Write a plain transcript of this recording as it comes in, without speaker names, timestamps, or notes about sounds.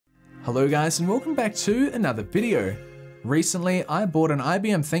Hello guys and welcome back to another video. Recently I bought an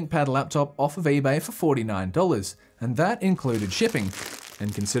IBM ThinkPad laptop off of eBay for $49 and that included shipping.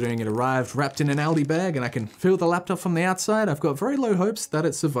 And considering it arrived wrapped in an Aldi bag and I can feel the laptop from the outside, I've got very low hopes that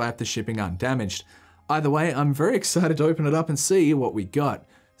it survived the shipping undamaged. Either way, I'm very excited to open it up and see what we got.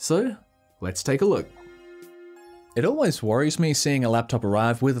 So let's take a look. It always worries me seeing a laptop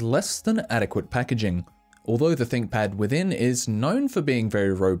arrive with less than adequate packaging. Although the ThinkPad within is known for being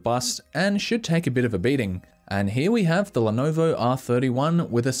very robust and should take a bit of a beating. And here we have the Lenovo R31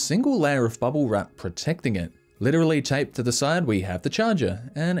 with a single layer of bubble wrap protecting it. Literally taped to the side we have the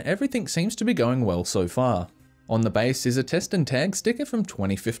charger, and everything seems to be going well so far. On the base is a test and tag sticker from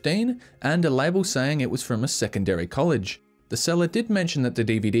 2015 and a label saying it was from a secondary college. The seller did mention that the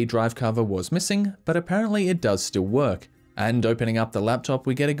DVD drive cover was missing, but apparently it does still work. And opening up the laptop,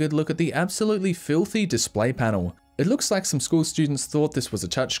 we get a good look at the absolutely filthy display panel. It looks like some school students thought this was a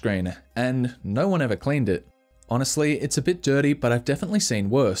touchscreen, and no one ever cleaned it. Honestly, it's a bit dirty, but I've definitely seen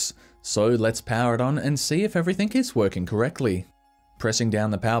worse. So let's power it on and see if everything is working correctly. Pressing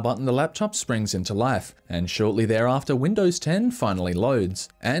down the power button, the laptop springs into life, and shortly thereafter Windows 10 finally loads.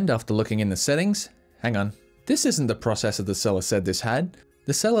 And after looking in the settings, hang on, this isn't the processor the seller said this had.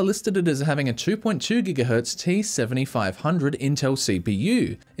 The seller listed it as having a 2.2 GHz T7500 Intel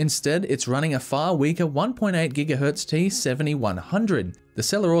CPU. Instead, it's running a far weaker 1.8 GHz T7100. The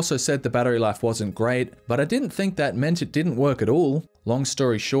seller also said the battery life wasn't great, but I didn't think that meant it didn't work at all. Long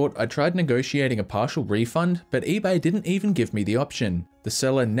story short, I tried negotiating a partial refund, but eBay didn't even give me the option. The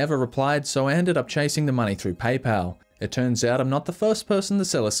seller never replied, so I ended up chasing the money through PayPal. It turns out I'm not the first person the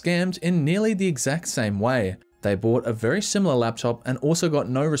seller scammed in nearly the exact same way. They bought a very similar laptop and also got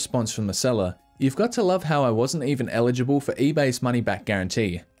no response from the seller. You've got to love how I wasn't even eligible for eBay's money back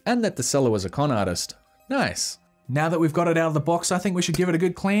guarantee, and that the seller was a con artist. Nice. Now that we've got it out of the box, I think we should give it a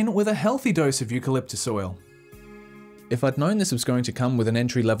good clean with a healthy dose of eucalyptus oil. If I'd known this was going to come with an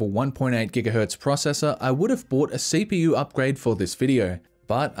entry-level 1.8 GHz processor, I would have bought a CPU upgrade for this video.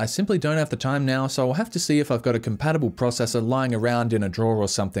 But I simply don't have the time now, so I'll have to see if I've got a compatible processor lying around in a drawer or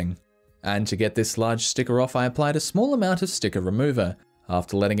something. And to get this large sticker off, I applied a small amount of sticker remover.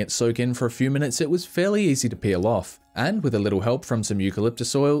 After letting it soak in for a few minutes, it was fairly easy to peel off. And with a little help from some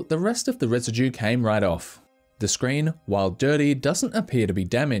eucalyptus oil, the rest of the residue came right off. The screen, while dirty, doesn't appear to be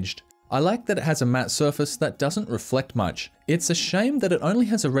damaged. I like that it has a matte surface that doesn't reflect much. It's a shame that it only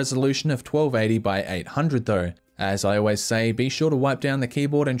has a resolution of 1280 by 800 though. As I always say, be sure to wipe down the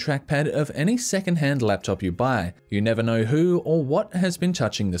keyboard and trackpad of any second-hand laptop you buy. You never know who or what has been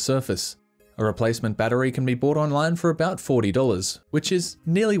touching the surface. A replacement battery can be bought online for about $40, which is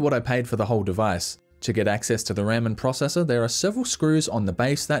nearly what I paid for the whole device. To get access to the RAM and processor, there are several screws on the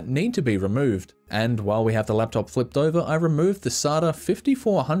base that need to be removed. And while we have the laptop flipped over, I removed the SATA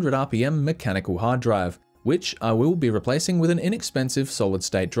 5400 RPM mechanical hard drive, which I will be replacing with an inexpensive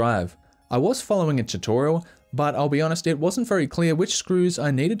solid-state drive. I was following a tutorial, but I'll be honest, it wasn't very clear which screws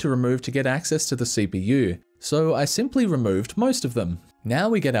I needed to remove to get access to the CPU, so I simply removed most of them. Now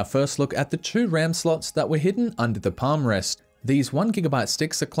we get our first look at the two RAM slots that were hidden under the palm rest. These 1GB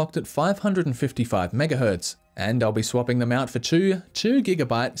sticks are clocked at 555 MHz, and I'll be swapping them out for two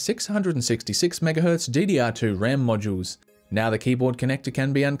 2GB 666 MHz DDR2 RAM modules. Now the keyboard connector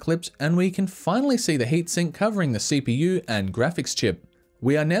can be unclipped, and we can finally see the heatsink covering the CPU and graphics chip.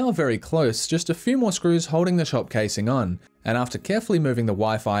 We are now very close, just a few more screws holding the top casing on, and after carefully moving the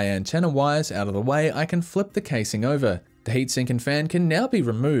Wi-Fi antenna wires out of the way, I can flip the casing over. The heatsink and fan can now be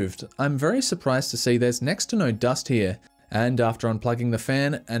removed. I'm very surprised to see there's next to no dust here. And after unplugging the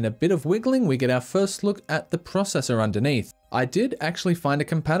fan and a bit of wiggling, we get our first look at the processor underneath. I did actually find a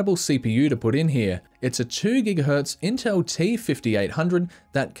compatible CPU to put in here. It's a 2 GHz Intel T5800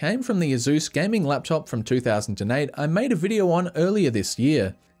 that came from the Asus gaming laptop from 2008 I made a video on earlier this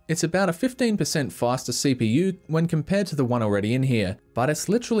year. It's about a 15% faster CPU when compared to the one already in here, but it's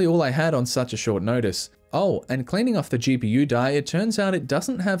literally all I had on such a short notice. Oh, and cleaning off the GPU die, it turns out it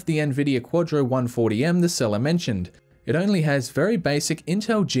doesn't have the NVIDIA Quadro 140M the seller mentioned. It only has very basic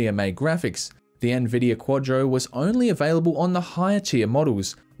Intel GMA Graphics. The NVIDIA Quadro was only available on the higher tier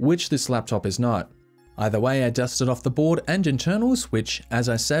models, which this laptop is not. Either way, I dusted off the board and internals, which, as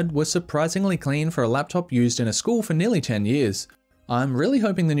I said, was surprisingly clean for a laptop used in a school for nearly 10 years. I'm really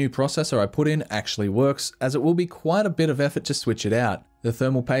hoping the new processor I put in actually works, as it will be quite a bit of effort to switch it out. The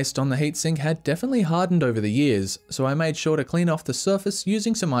thermal paste on the heatsink had definitely hardened over the years, so I made sure to clean off the surface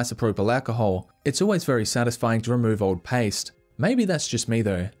using some isopropyl alcohol. It's always very satisfying to remove old paste. Maybe that's just me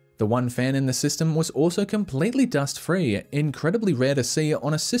though. The one fan in the system was also completely dust-free, incredibly rare to see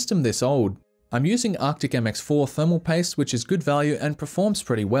on a system this old. I'm using Arctic MX4 thermal paste, which is good value and performs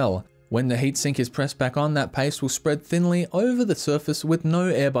pretty well. When the heatsink is pressed back on, that paste will spread thinly over the surface with no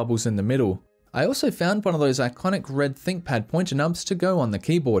air bubbles in the middle. I also found one of those iconic red ThinkPad pointer nubs to go on the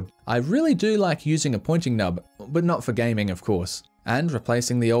keyboard. I really do like using a pointing nub, but not for gaming of course. And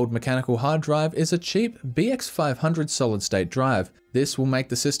replacing the old mechanical hard drive is a cheap BX500 solid state drive. This will make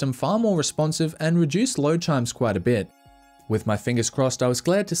the system far more responsive and reduce load times quite a bit. With my fingers crossed, I was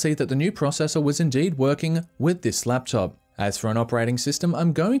glad to see that the new processor was indeed working with this laptop. As for an operating system,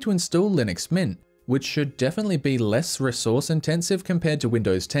 I'm going to install Linux Mint, which should definitely be less resource intensive compared to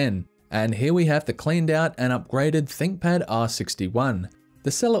Windows 10. And here we have the cleaned out and upgraded ThinkPad R61. The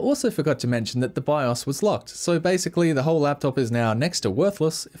seller also forgot to mention that the BIOS was locked, so basically the whole laptop is now next to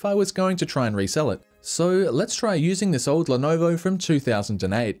worthless if I was going to try and resell it. So let's try using this old Lenovo from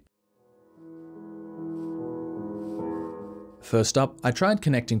 2008. First up, I tried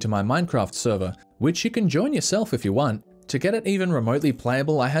connecting to my Minecraft server, which you can join yourself if you want. To get it even remotely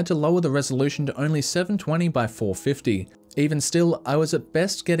playable, I had to lower the resolution to only 720 by 450. Even still, I was at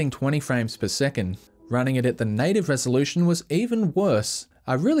best getting 20 frames per second. Running it at the native resolution was even worse.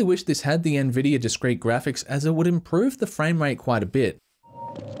 I really wish this had the Nvidia discrete graphics, as it would improve the frame rate quite a bit.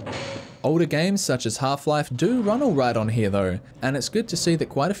 Older games such as Half-Life do run alright on here though, and it's good to see that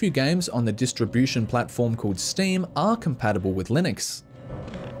quite a few games on the distribution platform called Steam are compatible with Linux.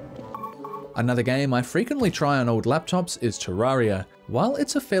 Another game I frequently try on old laptops is Terraria. While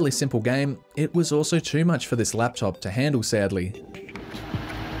it's a fairly simple game, it was also too much for this laptop to handle sadly.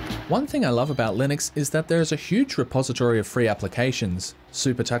 One thing I love about Linux is that there is a huge repository of free applications.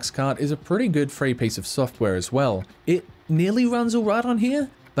 SuperTuxKart is a pretty good free piece of software as well. It nearly runs alright on here,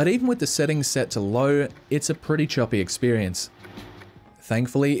 but even with the settings set to low, it's a pretty choppy experience.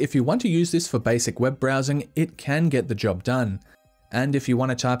 Thankfully, if you want to use this for basic web browsing, it can get the job done. And if you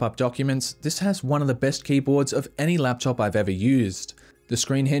want to type up documents, this has one of the best keyboards of any laptop I've ever used. The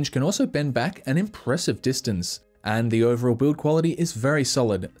screen hinge can also bend back an impressive distance. And the overall build quality is very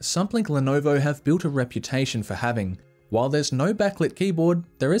solid, something Lenovo have built a reputation for having. While there's no backlit keyboard,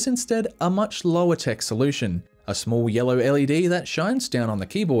 there is instead a much lower tech solution, a small yellow LED that shines down on the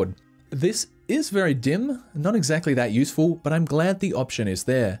keyboard. This is very dim, not exactly that useful, but I'm glad the option is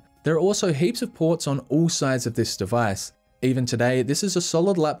there. There are also heaps of ports on all sides of this device. Even today, this is a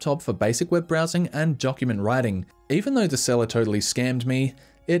solid laptop for basic web browsing and document writing. Even though the seller totally scammed me,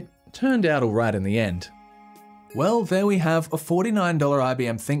 it turned out alright in the end. Well, there we have a $49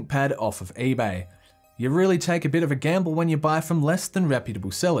 IBM ThinkPad off of eBay. You really take a bit of a gamble when you buy from less than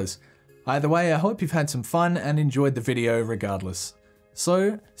reputable sellers. Either way, I hope you've had some fun and enjoyed the video regardless.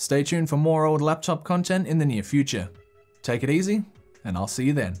 So, stay tuned for more old laptop content in the near future. Take it easy, and I'll see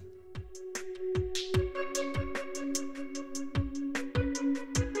you then.